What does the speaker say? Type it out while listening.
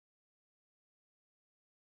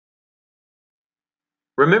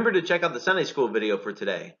Remember to check out the Sunday School video for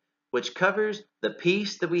today, which covers the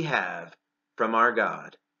peace that we have from our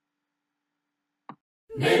God.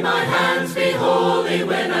 May my hands be holy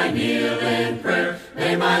when I kneel in prayer.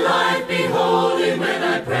 May my life be holy when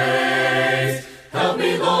I praise. Help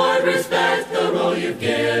me, Lord, respect the role you've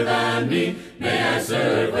given me. May I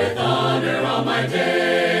serve with honor all my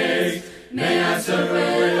days. May I serve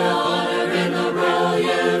with honor in the role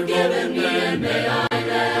you've given me. And may I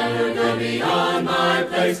never go beyond my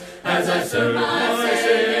place as I serve my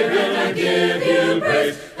Savior and I give you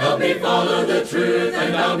praise. Help me follow the truth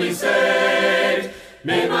and I'll be saved.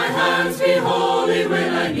 May my hands be holy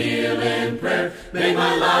when I kneel in prayer. May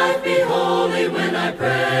my life be holy when I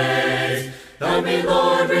praise. Help me,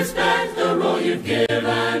 Lord, respect the role you've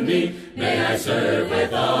given me. May I serve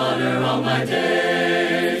with honor all my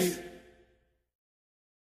days.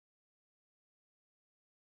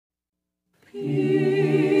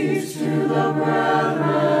 Peace to the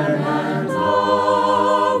brethren and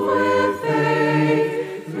love with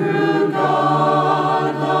faith through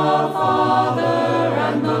God the Father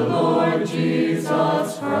and the Lord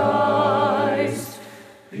Jesus Christ.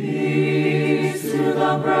 Peace to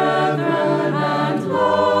the brethren and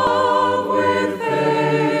love with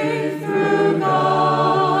faith through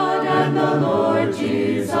God and the Lord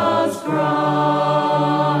Jesus Christ.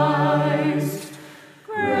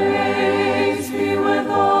 Grace be with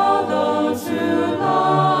all those who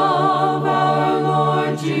love our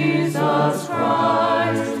Lord Jesus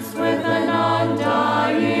Christ with an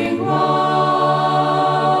undying love.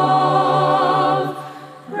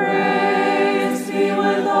 Praise be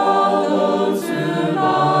with all those who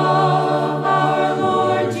love our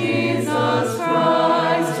Lord Jesus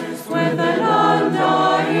Christ with an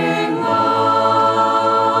undying love.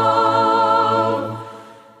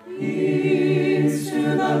 Peace to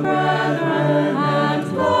the brethren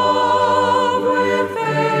and love with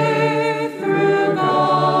faith through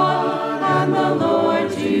God and the Lord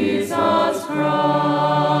Jesus Christ.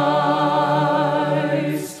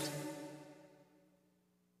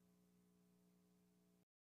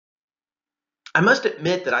 I must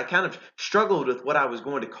admit that I kind of struggled with what I was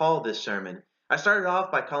going to call this sermon. I started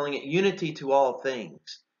off by calling it Unity to All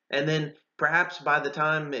Things. And then perhaps by the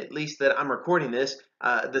time, at least that I'm recording this,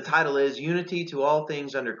 the title is Unity to All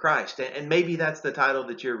Things Under Christ. And maybe that's the title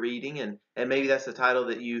that you're reading, and maybe that's the title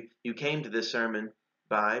that you came to this sermon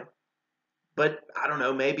by. But I don't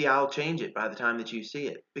know, maybe I'll change it by the time that you see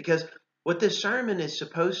it. Because what this sermon is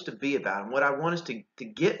supposed to be about, and what I want us to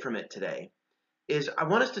get from it today, is I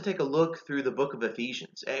want us to take a look through the book of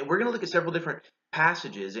Ephesians. And we're going to look at several different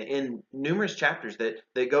passages in numerous chapters that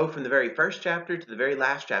go from the very first chapter to the very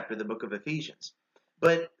last chapter of the book of Ephesians.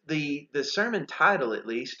 But the sermon title, at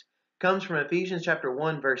least, comes from Ephesians chapter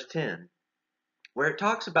 1, verse 10, where it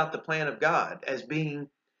talks about the plan of God as being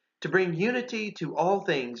to bring unity to all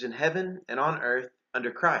things in heaven and on earth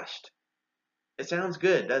under Christ. It sounds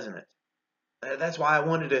good, doesn't it? That's why I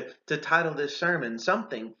wanted to title this sermon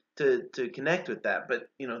something to connect with that. But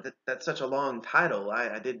that's such a long title.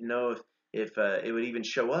 I didn't know if it would even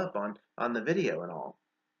show up on the video and all.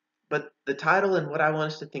 But the title and what I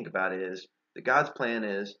want us to think about is that God's plan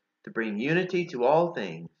is to bring unity to all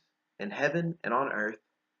things in heaven and on earth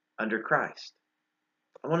under Christ.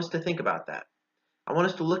 I want us to think about that. I want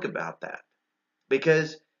us to look about that,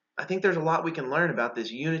 because I think there's a lot we can learn about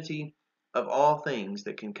this unity of all things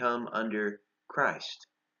that can come under Christ.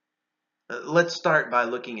 Let's start by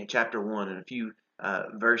looking at chapter 1 and a few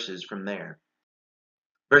verses from there.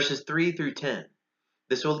 Verses 3 through 10.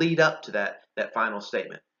 This will lead up to that final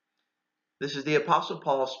statement. This is the Apostle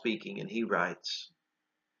Paul speaking, and he writes,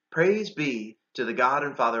 "Praise be to the God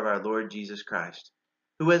and Father of our Lord Jesus Christ,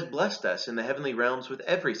 who has blessed us in the heavenly realms with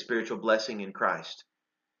every spiritual blessing in Christ.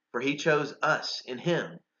 For he chose us in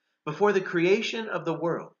him before the creation of the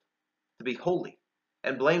world to be holy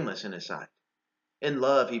and blameless in his sight. In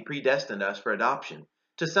love he predestined us for adoption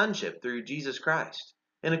to sonship through Jesus Christ,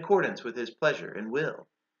 in accordance with his pleasure and will,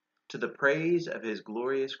 to the praise of his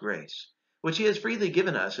glorious grace, which he has freely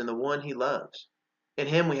given us in the one he loves. In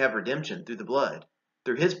him we have redemption through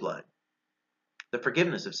his blood, the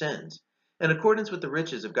forgiveness of sins, in accordance with the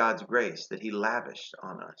riches of God's grace that he lavished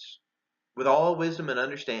on us. With all wisdom and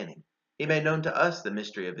understanding, he made known to us the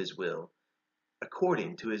mystery of his will,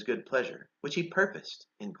 according to his good pleasure, which he purposed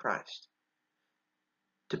in Christ,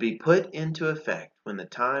 to be put into effect when the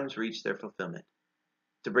times reach their fulfillment,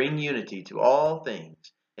 to bring unity to all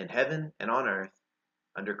things in heaven and on earth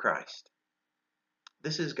under Christ."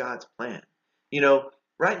 This is God's plan.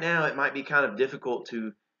 Right now it might be kind of difficult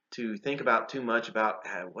to think about too much about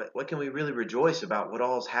what can we really rejoice about what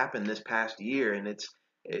all's happened this past year, and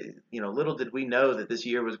Little did we know that this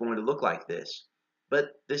year was going to look like this. But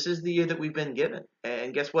this is the year that we've been given.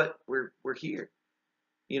 And guess what? We're here.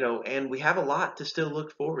 And we have a lot to still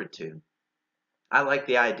look forward to. I like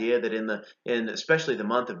the idea that in especially the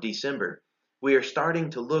month of December, we are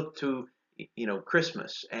starting to look to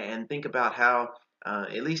Christmas and think about how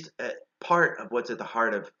at least part of what's at the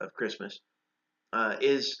heart of Christmas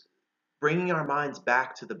is bringing our minds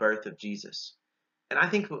back to the birth of Jesus. And I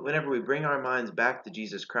think whenever we bring our minds back to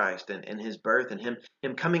Jesus Christ and his birth and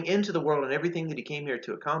him coming into the world and everything that he came here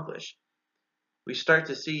to accomplish, we start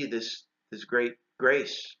to see this great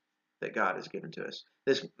grace that God has given to us,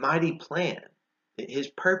 this mighty plan, his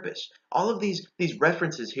purpose. All of these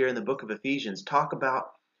references here in the book of Ephesians talk about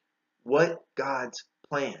what God's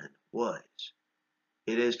plan was.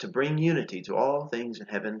 It is to bring unity to all things in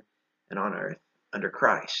heaven and on earth under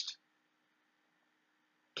Christ.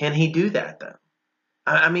 Can he do that, though?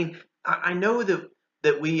 I know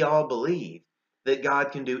that we all believe that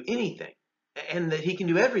God can do anything and that he can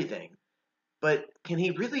do everything. But can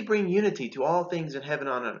he really bring unity to all things in heaven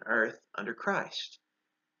and on earth under Christ?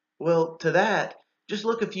 Well, to that, just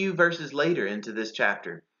look a few verses later into this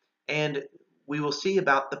chapter, and we will see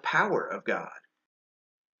about the power of God.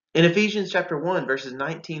 In Ephesians chapter 1, verses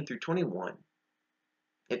 19 through 21,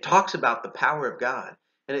 it talks about the power of God,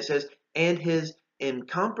 and it says, and his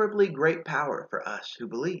incomparably great power for us who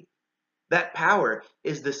believe. That power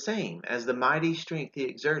is the same as the mighty strength he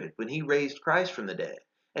exerted when he raised Christ from the dead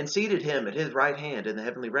and seated him at his right hand in the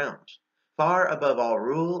heavenly realms, far above all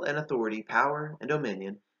rule and authority, power and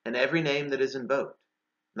dominion, and every name that is invoked,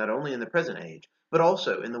 not only in the present age, but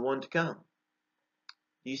also in the one to come.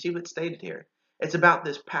 Do you see what's stated here? It's about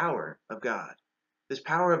this power of God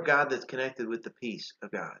that's connected with the peace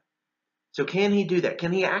of God. So can he do that?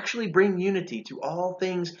 Can he actually bring unity to all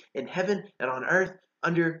things in heaven and on earth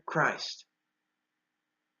under Christ?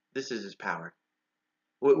 This is his power.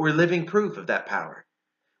 We're living proof of that power.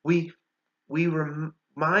 We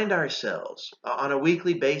remind ourselves on a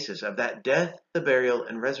weekly basis of that death, the burial,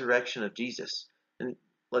 and resurrection of Jesus. And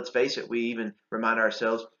let's face it, we even remind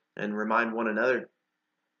ourselves and remind one another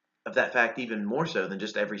of that fact even more so than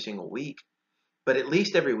just every single week. But at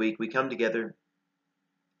least every week we come together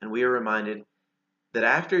and we are reminded that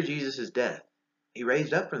after Jesus' death, he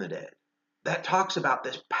raised up from the dead. That talks about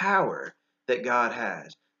this power that God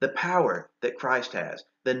has, the power that Christ has,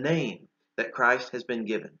 the name that Christ has been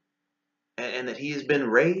given, and that he has been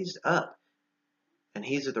raised up, and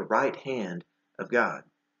he's at the right hand of God.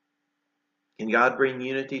 Can God bring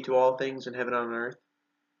unity to all things in heaven and on earth?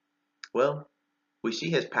 Well, we see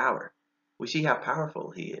his power. We see how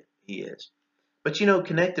powerful he is. But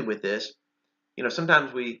connected with this,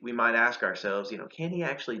 sometimes we might ask ourselves, can he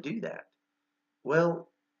actually do that? Well,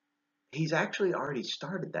 he's actually already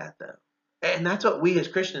started that, though. And that's what we as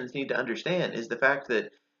Christians need to understand, is the fact that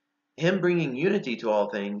him bringing unity to all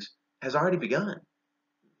things has already begun.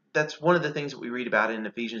 That's one of the things that we read about in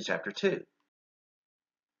Ephesians chapter 2.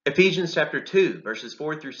 Ephesians chapter 2, verses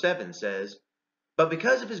 4 through 7 says, but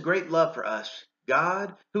because of his great love for us,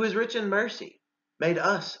 God, who is rich in mercy, made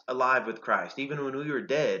us alive with Christ, even when we were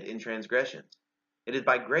dead in transgressions. It is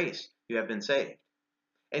by grace you have been saved.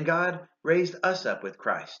 And God raised us up with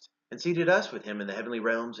Christ and seated us with him in the heavenly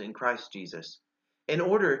realms in Christ Jesus, in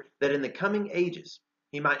order that in the coming ages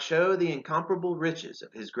he might show the incomparable riches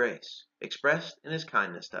of his grace, expressed in his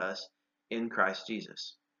kindness to us in Christ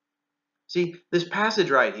Jesus. See, this passage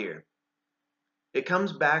right here, it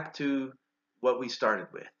comes back to what we started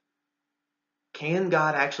with. Can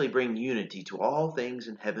God actually bring unity to all things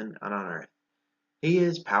in heaven and on earth? He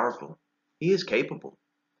is powerful. He is capable.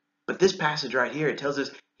 But this passage right here, it tells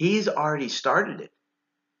us he's already started it.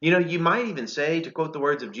 You might even say, to quote the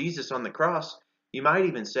words of Jesus on the cross, you might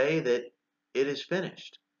even say that it is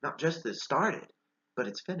finished. Not just that it's started, but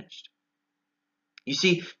it's finished. You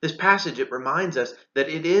see, this passage, it reminds us that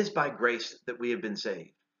it is by grace that we have been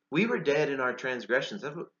saved. We were dead in our transgressions.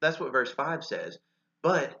 That's what verse 5 says.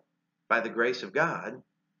 But by the grace of God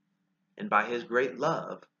and by his great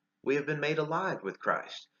love, we have been made alive with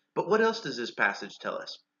Christ. But what else does this passage tell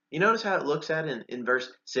us? You notice how it looks at in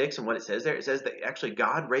verse 6 and what it says there? It says that actually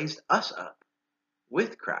God raised us up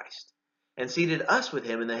with Christ and seated us with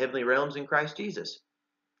him in the heavenly realms in Christ Jesus.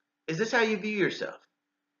 Is this how you view yourself?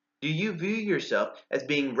 Do you view yourself as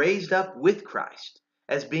being raised up with Christ,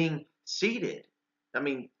 as being seated?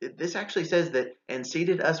 This actually says that, and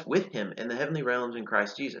seated us with him in the heavenly realms in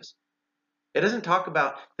Christ Jesus. It doesn't talk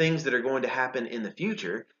about things that are going to happen in the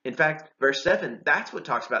future. In fact, verse 7, that's what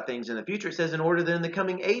talks about things in the future. It says, in order that in the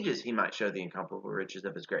coming ages he might show the incomparable riches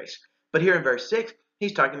of his grace. But here in verse 6,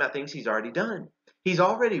 he's talking about things he's already done. He's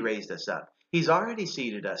already raised us up. He's already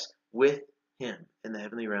seated us with Him in the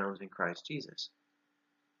heavenly realms in Christ Jesus.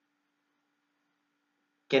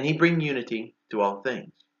 Can He bring unity to all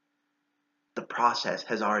things? The process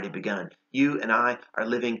has already begun. You and I are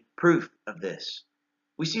living proof of this.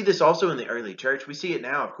 We see this also in the early church. We see it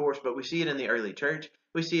now, of course, but we see it in the early church.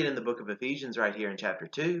 We see it in the book of Ephesians right here in chapter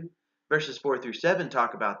 2. Verses 4 through 7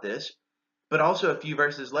 talk about this. But also a few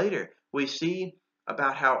verses later, we see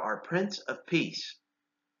about how our Prince of Peace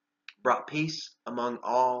brought peace among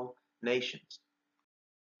all nations.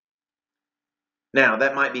 Now,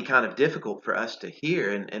 that might be kind of difficult for us to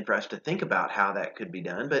hear and for us to think about how that could be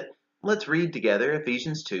done, but let's read together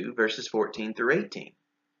Ephesians 2, verses 14 through 18.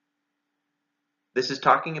 This is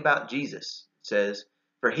talking about Jesus. It says,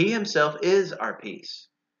 "For He Himself is our peace,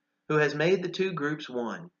 who has made the two groups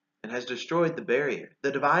one, and has destroyed the barrier,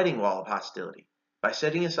 the dividing wall of hostility, by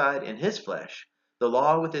setting aside in His flesh the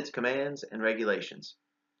law with its commands and regulations.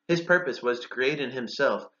 His purpose was to create in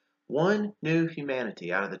Himself one new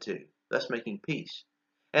humanity out of the two, thus making peace,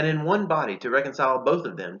 and in one body to reconcile both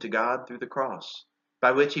of them to God through the cross,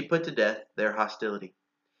 by which He put to death their hostility.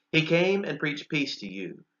 He came and preached peace to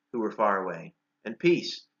you who were far away, and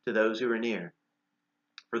peace to those who are near.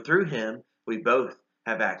 For through Him we both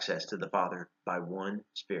have access to the Father by one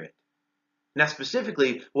Spirit." Now,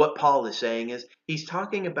 specifically, what Paul is saying is he's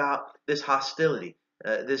talking about this hostility,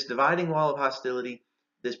 this dividing wall of hostility,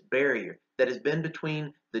 this barrier that has been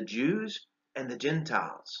between the Jews and the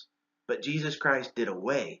Gentiles. But Jesus Christ did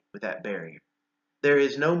away with that barrier. There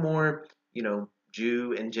is no more,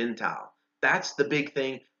 Jew and Gentile. That's the big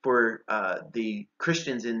thing for the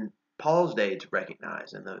Christians in Paul's day to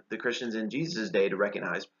recognize, and the Christians in Jesus' day to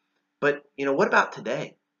recognize. But, what about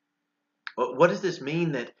today? What does this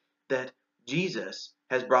mean that Jesus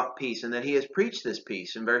has brought peace and that He has preached this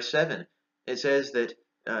peace? In verse 7, it says that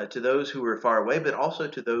to those who were far away, but also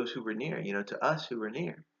to those who were near, to us who were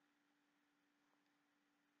near.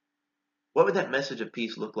 What would that message of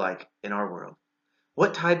peace look like in our world?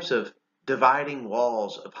 What types of dividing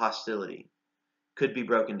walls of hostility could be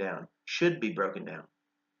broken down, should be broken down?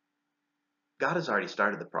 God has already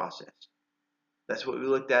started the process. That's what we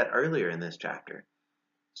looked at earlier in this chapter.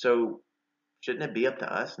 So shouldn't it be up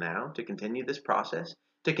to us now to continue this process,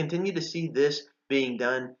 to continue to see this being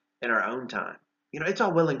done in our own time? It's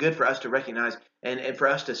all well and good for us to recognize and for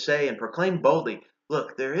us to say and proclaim boldly,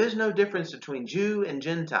 look, there is no difference between Jew and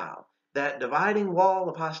Gentile. That dividing wall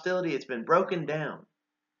of hostility, it's been broken down.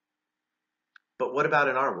 But what about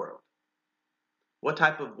in our world? What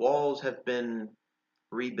type of walls have been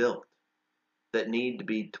rebuilt that need to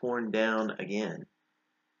be torn down again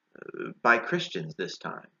by Christians this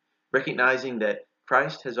time, recognizing that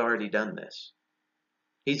Christ has already done this?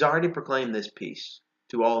 He's already proclaimed this peace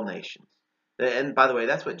to all nations. And by the way,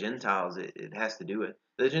 that's what Gentiles it has to do with.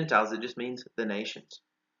 The Gentiles, it just means the nations.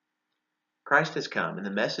 Christ has come, and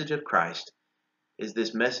the message of Christ is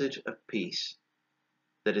this message of peace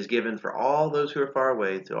that is given for all those who are far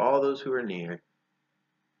away, to all those who are near.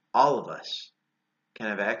 All of us can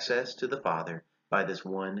have access to the Father by this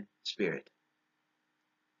one Spirit.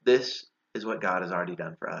 This is what God has already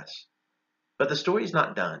done for us. But the story is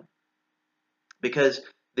not done, because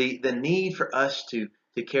the need for us to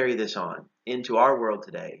carry this on into our world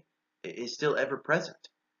today is still ever present.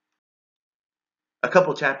 A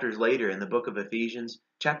couple chapters later in the book of Ephesians,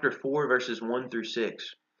 chapter 4, verses 1 through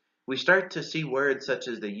 6, we start to see words such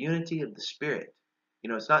as the unity of the Spirit.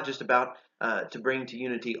 It's not just about to bring to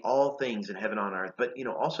unity all things in heaven on earth, but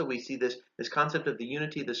also we see this concept of the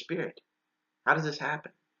unity of the Spirit. How does this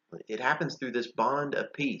happen? It happens through this bond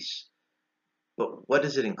of peace. But what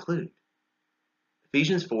does it include?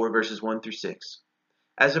 Ephesians 4, verses 1 through 6.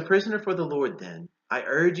 "As a prisoner for the Lord, then, I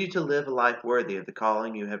urge you to live a life worthy of the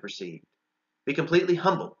calling you have received. Be completely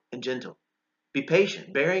humble and gentle. Be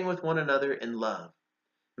patient, bearing with one another in love.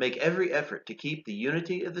 Make every effort to keep the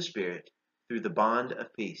unity of the Spirit through the bond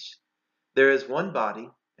of peace. There is one body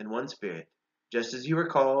and one Spirit, just as you were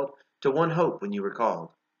called to one hope when you were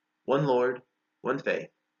called. One Lord, one faith,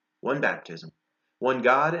 one baptism, one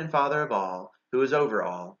God and Father of all, who is over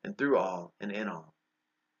all and through all and in all."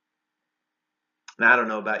 Now, I don't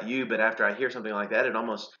know about you, but after I hear something like that, it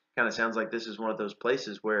almost kind of sounds like this is one of those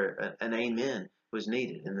places where an amen was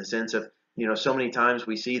needed, in the sense of, so many times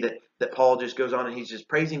we see that Paul just goes on and he's just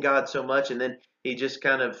praising God so much, and then he just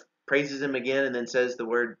kind of praises Him again and then says the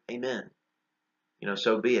word amen.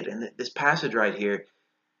 So be it. And this passage right here,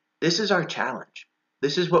 this is our challenge.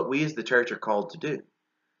 This is what we as the church are called to do.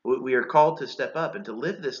 We are called to step up and to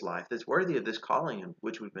live this life that's worthy of this calling in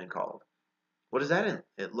which we've been called. What does that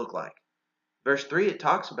look like? Verse 3, it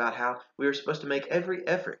talks about how we are supposed to make every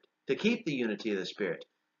effort to keep the unity of the Spirit.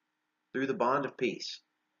 through the bond of peace.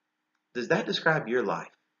 Does that describe your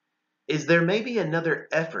life? Is there maybe another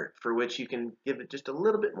effort for which you can give it just a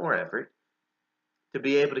little bit more effort to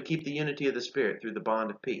be able to keep the unity of the Spirit through the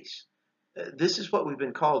bond of peace? This is what we've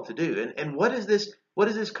been called to do. And what is this? What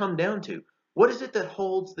does this come down to? What is it that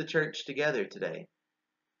holds the church together today?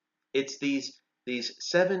 It's these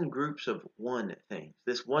 7 groups of one things,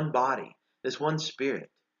 this one body, this one Spirit,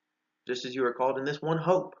 just as you are called in this one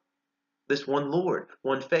hope, this one Lord,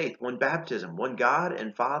 one faith, one baptism, one God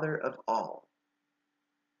and Father of all.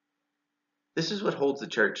 This is what holds the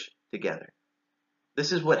church together.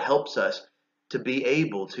 This is what helps us to be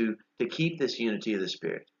able to keep this unity of the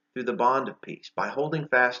Spirit through the bond of peace by holding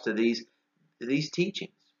fast to these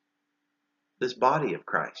teachings, this body of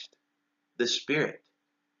Christ, this Spirit,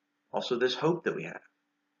 also this hope that we have,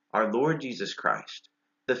 our Lord Jesus Christ,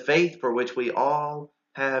 the faith for which we all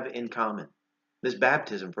have in common, this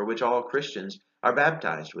baptism for which all Christians are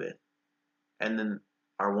baptized with, and then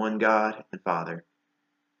our one God and Father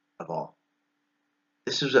of all.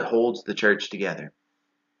 This is what holds the church together.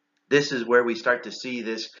 This is where we start to see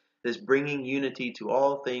this bringing unity to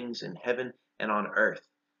all things in heaven and on earth.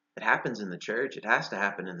 It happens in the church. It has to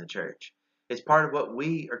happen in the church. It's part of what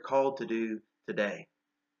we are called to do today.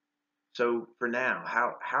 So for now,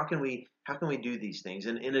 how can we do these things?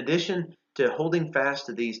 And in addition to holding fast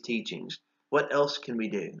to these teachings, what else can we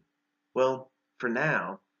do? Well, for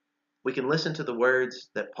now, we can listen to the words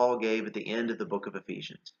that Paul gave at the end of the book of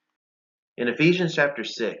Ephesians. In Ephesians chapter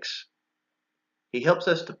 6, he helps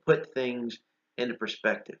us to put things into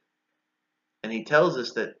perspective. And he tells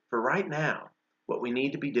us that for right now, what we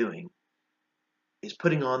need to be doing is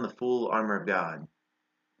putting on the full armor of God.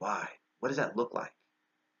 Why? What does that look like?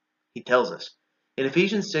 He tells us in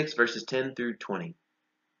Ephesians 6, verses 10 through 20,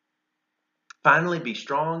 "Finally, be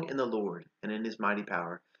strong in the Lord and in his mighty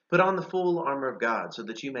power. Put on the full armor of God so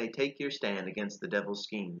that you may take your stand against the devil's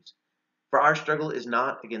schemes. For our struggle is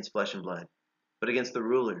not against flesh and blood, but against the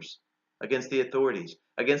rulers, against the authorities,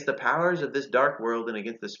 against the powers of this dark world, and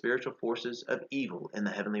against the spiritual forces of evil in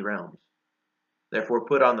the heavenly realms. Therefore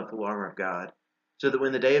put on the full armor of God, so that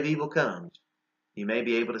when the day of evil comes, you may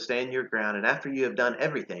be able to stand your ground, and after you have done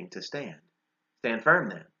everything, to stand. Stand firm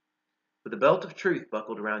then, with the belt of truth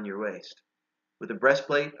buckled around your waist, with the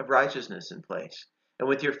breastplate of righteousness in place, and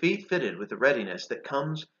with your feet fitted with the readiness that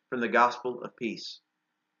comes from the gospel of peace.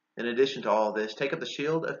 In addition to all this, take up the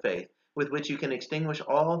shield of faith, with which you can extinguish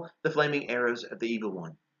all the flaming arrows of the evil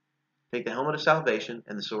one. Take the helmet of salvation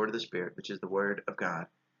and the sword of the Spirit, which is the word of God.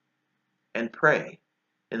 And pray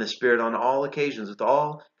in the Spirit on all occasions with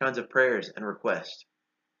all kinds of prayers and requests.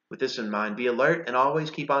 With this in mind, be alert and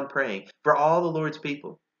always keep on praying for all the Lord's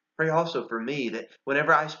people. Pray also for me, that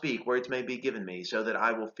whenever I speak, words may be given me, so that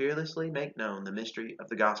I will fearlessly make known the mystery of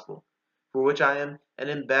the gospel, for which I am an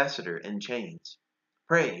ambassador in chains.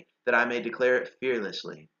 Pray that I may declare it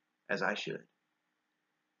fearlessly, as I should."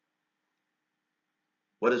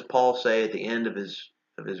 What does Paul say at the end of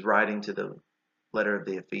his writing to the letter of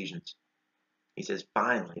the Ephesians? He says,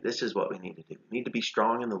 finally, this is what we need to do. We need to be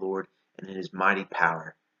strong in the Lord and in his mighty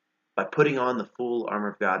power, by putting on the full armor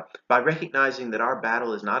of God, by recognizing that our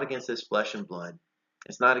battle is not against this flesh and blood.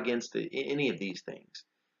 It's not against any of these things.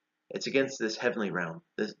 It's against this heavenly realm,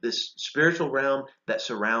 this spiritual realm that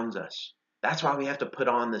surrounds us. That's why we have to put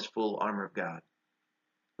on this full armor of God.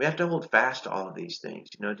 We have to hold fast to all of these things.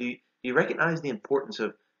 Do you recognize the importance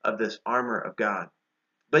of this armor of God?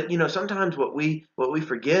 But sometimes what we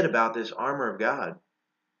forget about this armor of God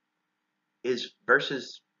is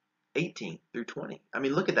verses 18 through 20. I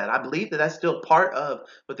mean, look at that. I believe that that's still part of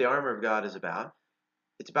what the armor of God is about.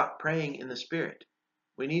 It's about praying in the Spirit.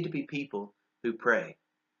 We need to be people who pray.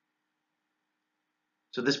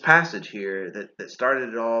 So this passage here that started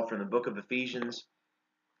it all from the book of Ephesians,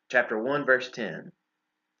 chapter 1, verse 10,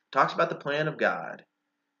 talks about the plan of God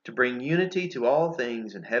to bring unity to all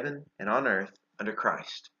things in heaven and on earth under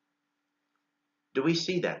Christ. Do we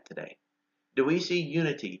see that today? Do we see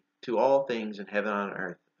unity to all things in heaven and on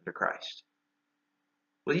earth under Christ?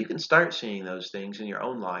 Well, you can start seeing those things in your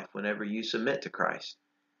own life whenever you submit to Christ.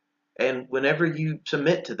 And whenever you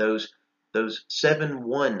submit to those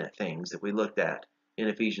 7 things that we looked at in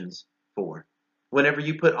Ephesians 4. Whenever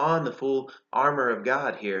you put on the full armor of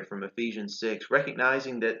God here from Ephesians 6,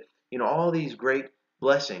 recognizing that all these great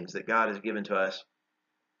blessings that God has given to us,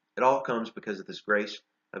 it all comes because of this grace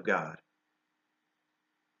of God.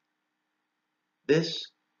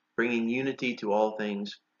 This bringing unity to all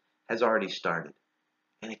things has already started,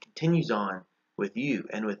 and it continues on with you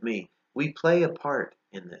and with me. We play a part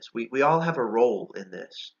in this. We all have a role in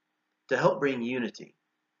this to help bring unity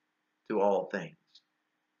to all things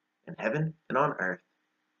in heaven and on earth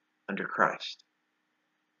under Christ.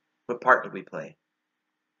 What part do we play?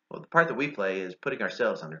 Well, the part that we play is putting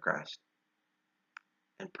ourselves under Christ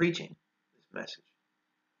and preaching this message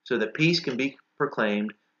so that peace can be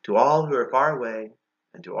proclaimed to all who are far away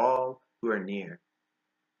and to all who are near.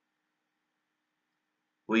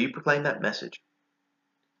 Will you proclaim that message?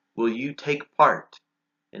 Will you take part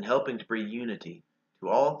in helping to bring unity to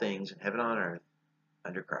all things in heaven and on earth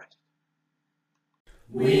under Christ?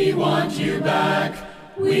 We want you back.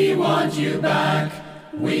 We want you back.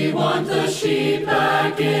 We want the sheep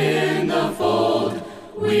back in the fold.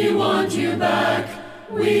 We want you back.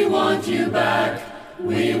 We want you back.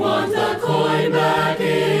 We want the coin back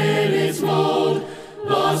in its mold.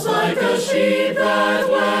 Lost like a sheep that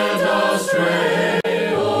went astray,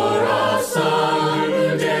 or a son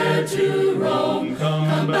who dared to roam.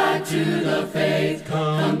 Come back to the faith.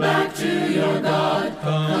 Come back to your God.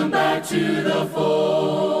 Come back to the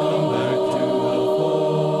fold. Come back to the fold.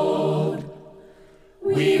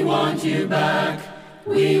 We want you back.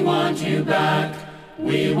 We want you back.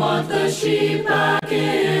 We want the sheep back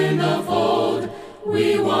in the fold.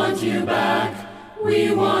 We want you back.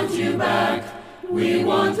 We want you back. We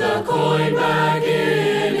want the coin back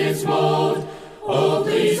in its mold. Oh,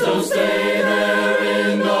 please don't stay there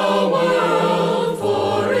in the world,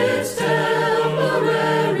 for it's temporary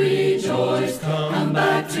joys. Come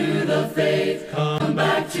back to the faith. Come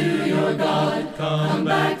back to your God. Come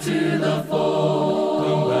back to the fold.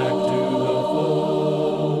 Come back to the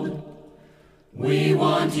fold. We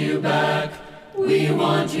want you back. We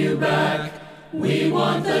want you back. We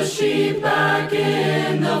want the sheep back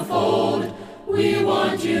in the fold. We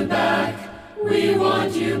want you back. We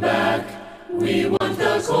want you back. We want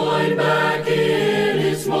the coin back in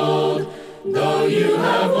its mold. Though you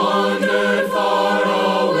have wandered far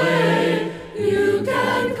away, you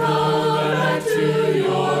can come back to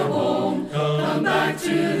your home. Come back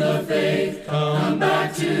to the faith. Come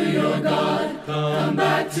back to your God. Come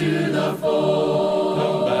back to the fold.